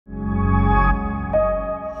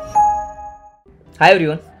Hi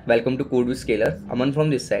everyone, welcome to Code with Scalar. Aman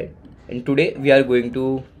from this side, and today we are going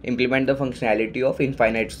to implement the functionality of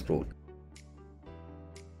infinite scroll.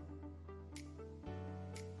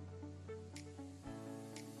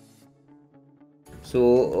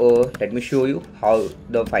 So let me show you how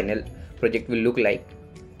the final project will look like.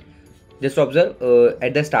 Just observe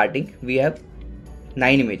at the starting we have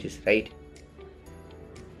 9 images, right?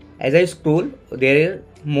 As I scroll, there are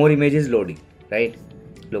more images loading, right?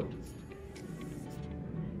 Look.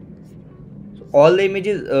 All the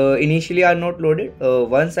images initially are not loaded.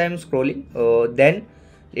 Once I am scrolling, then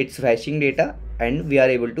it's fetching data and we are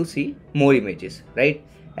able to see more images, right,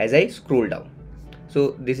 as I scroll down.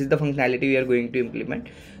 So this is the functionality we are going to implement.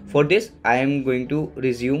 For this I am going to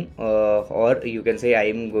resume or you can say I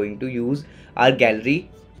am going to use our gallery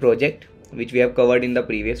project which we have covered in the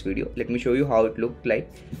previous video. Let me show you how it looked like.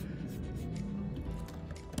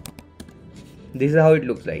 This is how it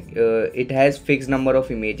looks like. It has fixed number of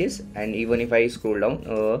images, and even if I scroll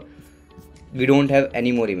down, we don't have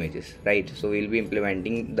any more images, right? So we'll be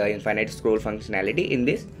implementing the infinite scroll functionality in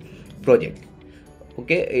this project.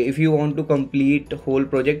 Okay, if you want to complete whole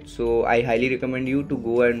project, so I highly recommend you to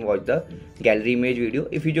go and watch the gallery image video.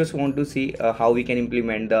 If you just want to see how we can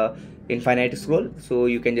implement the infinite scroll, so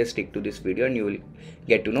you can just stick to this video and you will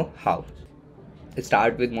get to know how. Let's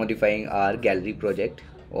start with modifying our gallery project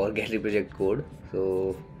or gallery project code.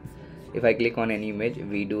 So if I click on any image,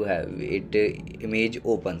 we do have it, image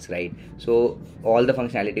opens, right? So all the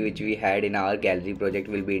functionality which we had in our gallery project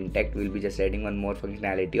will be intact. We'll be just adding one more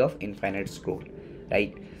functionality of infinite scroll,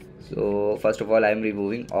 right? So first of all, I'm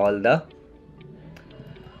removing all the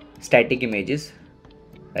static images,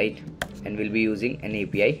 right? And we'll be using an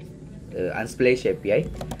API, Unsplash API,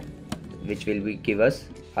 which will be give us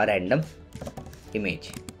a random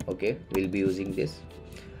image. Okay, we'll be using this.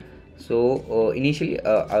 So initially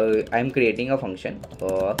I'm creating a function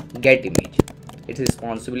get image. Its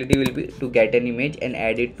responsibility will be to get an image and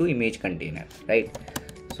add it to image container, right?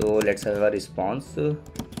 So let's have a response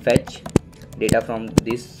fetch data from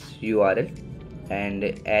this URL, and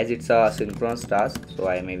as it's a asynchronous task, so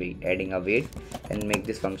I may be adding a wait and make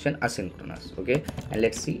this function asynchronous. Okay, and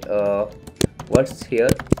let's see what's here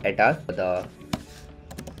at our the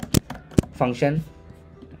function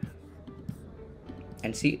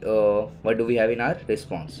and see what do we have in our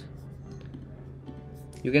response.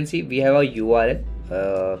 You can see we have a URL.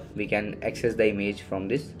 We can access the image from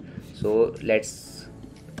this. So let's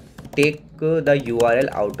take the URL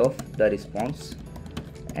out of the response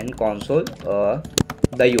and console the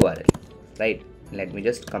URL, right? Let me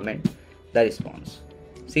just comment the response.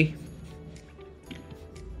 See,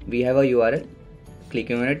 we have a URL.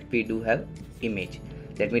 Clicking on it, we do have image.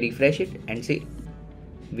 Let me refresh it and see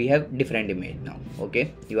we have different image now.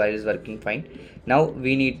 Okay, URL is working fine. Now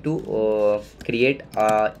we need to create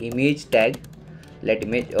a image tag. Let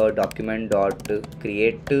image document dot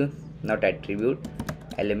create not attribute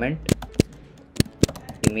element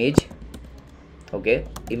image. Okay,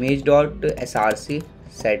 image dot src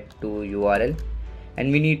set to URL,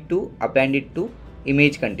 and we need to append it to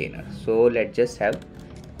image container. So let's just have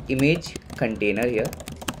image container here,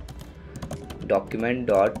 document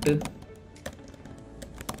dot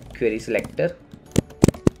query selector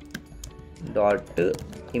dot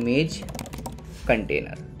image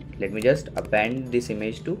container. Let me just append this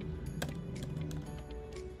image to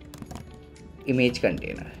image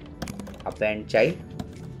container. Append child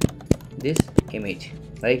this image,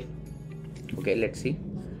 right? Okay, let's see.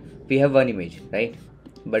 We have one image, right?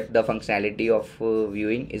 But the functionality of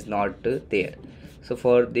viewing is not there. So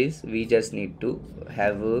for this we just need to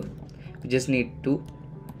have we just need to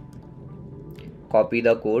copy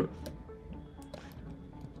the code.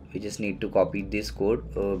 We just need to copy this code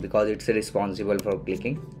because it's responsible for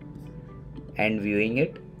clicking and viewing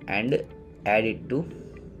it, and add it to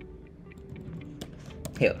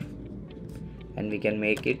here, and we can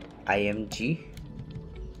make it img.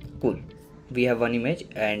 Cool, we have one image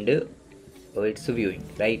and it's viewing,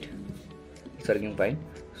 right? It's working fine.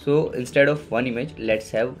 So instead of one image,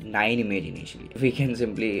 let's have 9 image initially. We can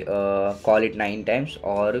simply call it 9 times,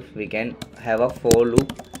 or we can have a for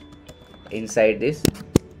loop inside this.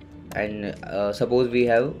 And suppose we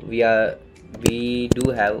do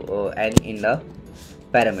have n in the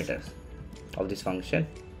parameters of this function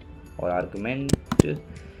or argument,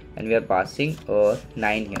 and we are passing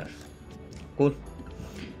 9 here. Cool.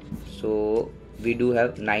 So we do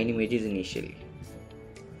have 9 images initially.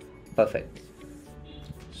 Perfect.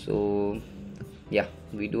 So yeah,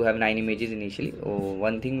 we do have 9 images initially.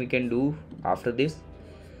 One thing we can do after this,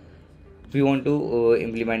 we want to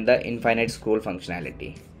implement the infinite scroll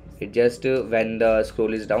functionality. It just when the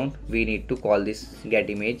scroll is down, we need to call this get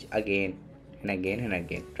image again and again and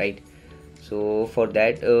again, right? So for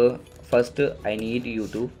that, first I need you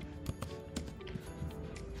to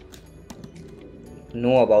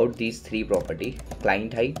know about these three property: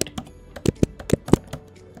 client height,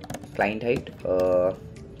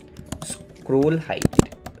 scroll height.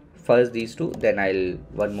 First these two, then I'll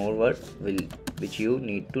one more word which you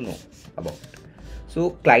need to know about.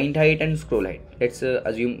 So client height and scroll height, let's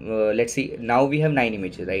assume, let's see, now we have 9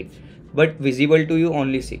 images, right? But visible to you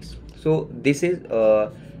only 6. So this is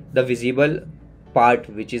the visible part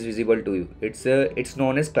which is visible to you. It's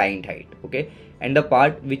known as client height, okay? And the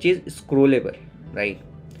part which is scrollable, right?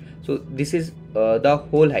 So this is the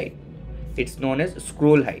whole height. It's known as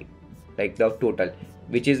scroll height, like the total,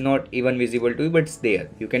 which is not even visible to you, but it's there,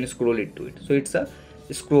 you can scroll it to it. So it's a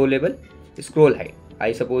scrollable scroll height.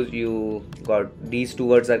 I suppose you got these two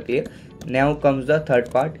words are clear. Now comes the third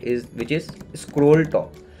part, is which is scroll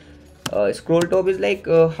top. Scroll top is like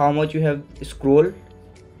how much you have scroll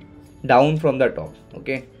down from the top,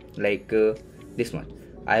 okay? Like this much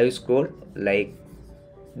I have scrolled, like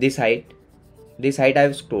this height I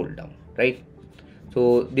have scrolled down, right?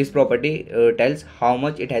 So this property tells how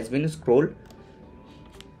much it has been scrolled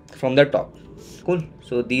from the top. Cool.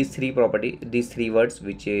 So these three words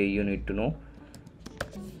which you need to know.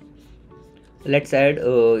 Let's add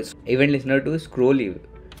event listener to scroll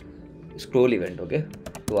event, okay?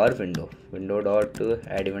 To our window dot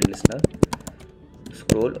add event listener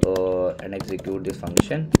scroll and execute this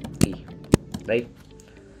function e, right?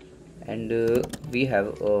 And we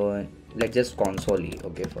have let's just console e,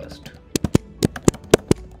 okay, first.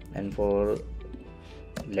 And for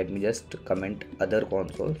let me just comment other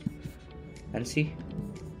console and see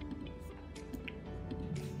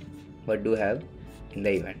what do have in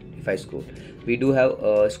the event. If I scroll, we do have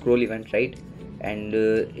a scroll event, right? And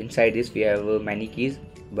inside this we have many keys,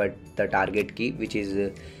 but the target key which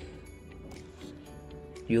is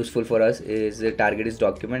useful for us is the target is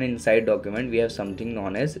document. Inside document we have something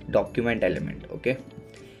known as document element, okay?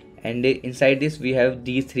 And inside this we have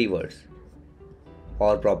these three words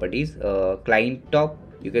or properties, client top,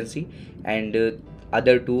 you can see, and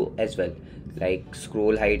other two as well, like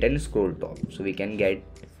scroll height and scroll top. So we can get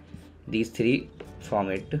these three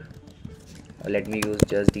from it. Let me use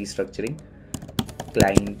just destructuring: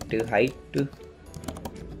 client height,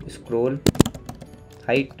 scroll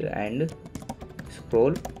height, and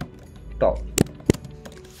scroll top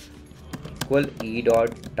equal e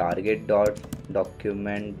dot target dot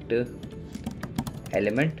document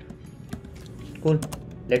element. Cool.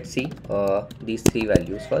 Let's see these three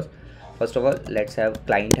values first. First of all, let's have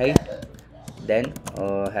client height, then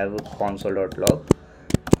have console.log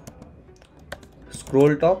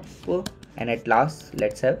scroll top, and at last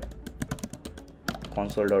let's have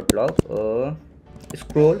console.log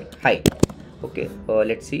scroll height. Okay,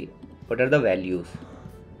 let's see what are the values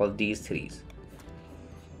of these threes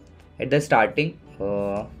at the starting.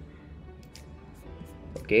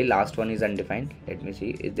 Okay, last one is undefined. Let me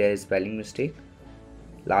see if there is spelling mistake.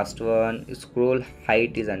 Last one, scroll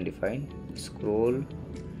height is undefined. Scroll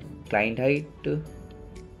client height,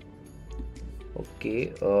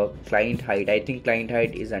 okay, client height, I think client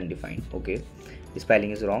height is undefined. Okay, the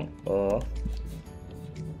spelling is wrong.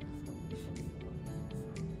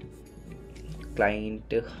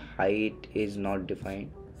 Client height is not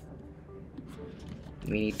defined.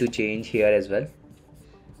 We need to change here as well.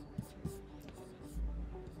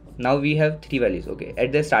 Now we have three values, okay?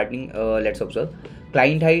 At the starting, let's observe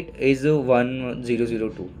client height is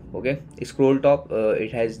 1002, okay? Scroll top,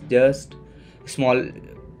 it has just small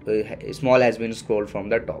has been scrolled from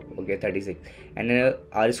the top, okay, 36, and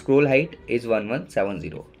our scroll height is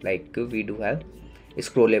 1170. Like we do have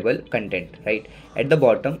scrollable content, right? At the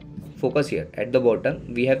bottom, focus here, at the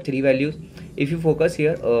bottom we have three values. If you focus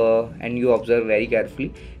here and you observe very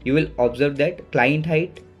carefully, you will observe that client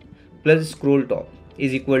height plus scroll top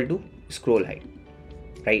is equal to scroll height,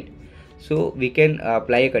 right? So we can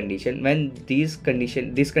apply a condition. When this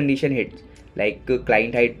condition hits, like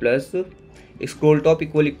client height plus scroll top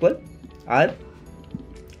equal our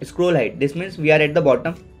scroll height, this means we are at the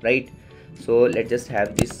bottom, right? So let's just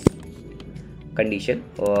have this condition,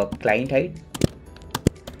 client height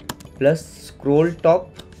plus scroll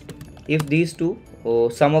top, if these two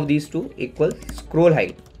sum of these two equals scroll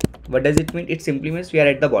height. What does it mean? It simply means we are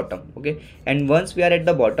at the bottom, okay? And once we are at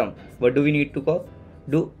the bottom, what do we need to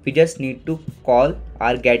do? We just need to call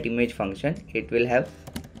our get image function. It will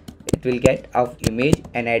get our image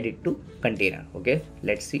and add it to container, okay?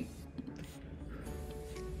 Let's see.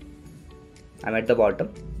 I'm at the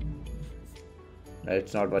bottom. No,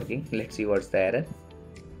 it's not working. Let's see what's the error.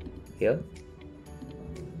 here.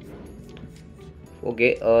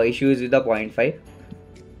 Okay, issue is with the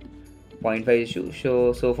 0.5 issue.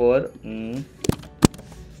 So for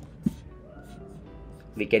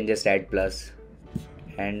we can just add plus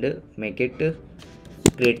and make it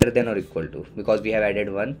greater than or equal to, because we have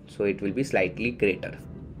added 1, so it will be slightly greater.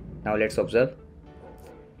 Now let's observe.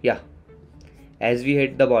 Yeah, as we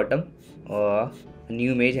hit the bottom, a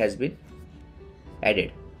new image has been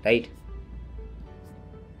added, right?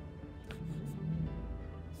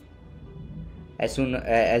 As soon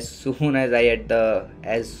as I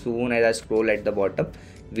scroll at the bottom,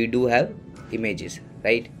 we do have images,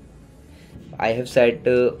 right? I have set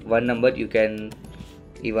one number. You can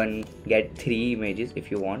even get 3 images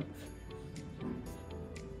if you want.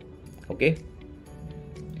 Okay,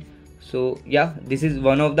 so yeah, this is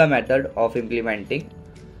one of the method of implementing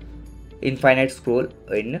infinite scroll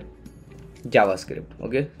in JavaScript.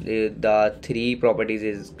 Okay, the 3 properties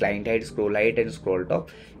is client height, scroll height, and scroll top.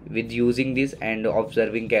 With using this and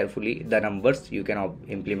observing carefully the numbers, you can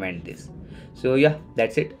implement this. So yeah,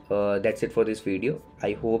 that's it for this video.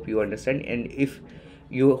 I hope you understand, and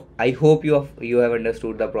I hope you have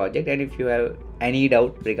understood the project. And if you have any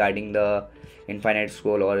doubt regarding the infinite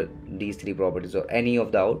scroll or these 3 properties or any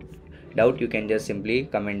of the doubt, you can just simply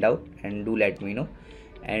comment out and do let me know.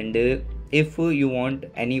 And if you want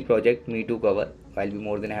any project me to cover, I'll be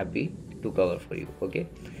more than happy to cover for you. Okay,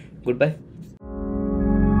 goodbye.